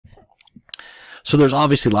So there's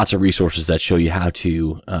obviously lots of resources that show you how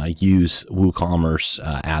to use WooCommerce,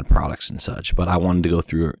 add products and such, but I wanted to go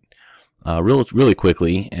through it really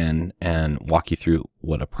quickly and walk you through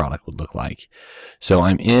what a product would look like. So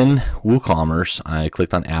I'm in WooCommerce. I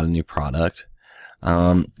clicked on add a new product.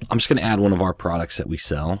 I'm just going to add one of our products that we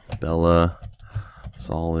sell, Bella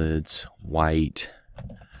Solids White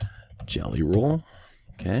Jelly Roll.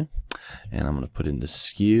 Okay, and I'm going to put in the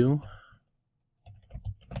SKU.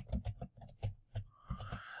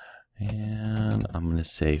 And I'm going to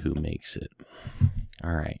say who makes it.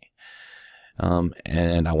 All right.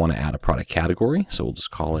 And I want to add a product category, so we'll just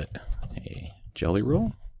call it a jelly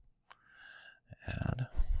roll. Add.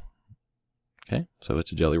 Okay, so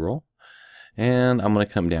it's a jelly roll. And I'm going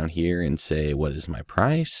to come down here and say, what is my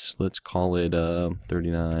price? Let's call it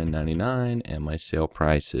 $39.99, and my sale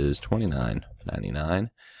price is $29.99.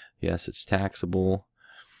 Yes, it's taxable.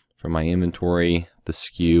 For my inventory, the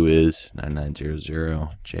SKU is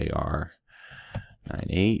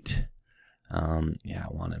 9900JR98. Yeah, I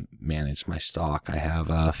want to manage my stock. I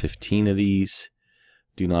have 15 of these.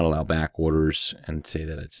 Do not allow back orders, and say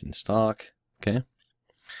that it's in stock. Okay.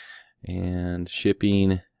 And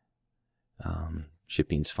shipping.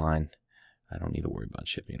 Shipping's fine. I don't need to worry about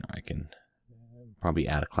shipping. I can probably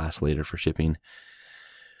add a class later for shipping.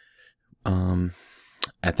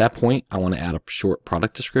 At that point, I want to add a short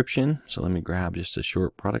product description. So let me grab just a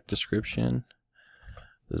short product description.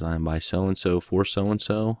 Designed by so-and-so for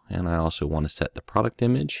so-and-so. And I also want to set the product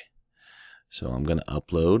image. So I'm going to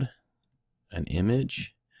upload an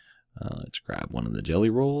image. Let's grab one of the jelly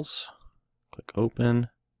rolls. Click open.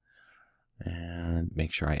 And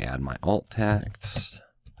make sure I add my alt text.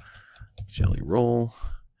 Jelly roll.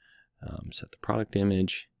 Set the product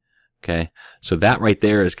image. Okay, so that right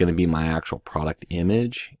there is going to be my actual product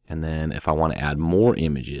image. And then if I want to add more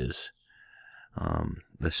images,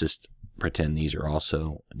 let's just pretend these are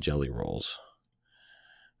also jelly rolls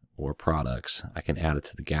or products. I can add it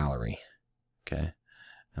to the gallery. Okay,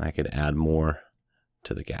 and I could add more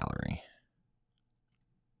to the gallery.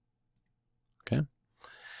 Okay,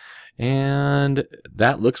 and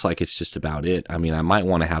that looks like it's just about it. I mean, I might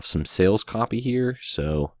want to have some sales copy here,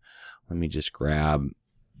 so let me just grab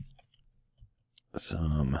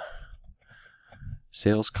some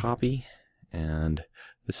sales copy, and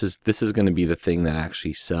this is going to be the thing that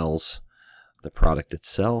actually sells the product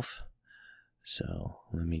itself. So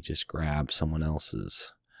let me just grab someone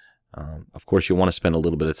else's. Of course, you want to spend a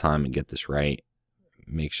little bit of time and get this right.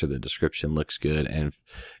 Make sure the description looks good, and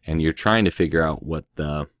you're trying to figure out what's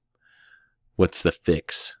the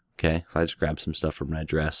fix. Okay, so I just grabbed some stuff from my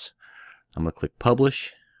address. I'm gonna click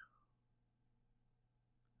publish.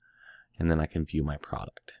 And then I can view my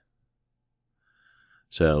product.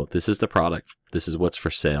 So this is the product. This is what's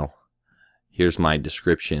for sale. Here's my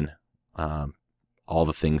description. All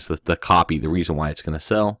the things, the copy, the reason why it's going to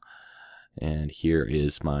sell. And here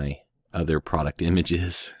is my other product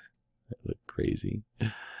images. They look crazy.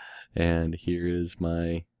 And here is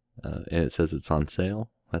my, and it says it's on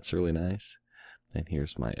sale. That's really nice. And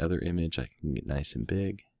here's my other image. I can get nice and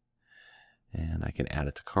big. And I can add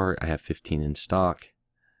it to cart. I have 15 in stock.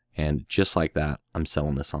 And just like that, I'm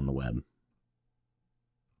selling this on the web.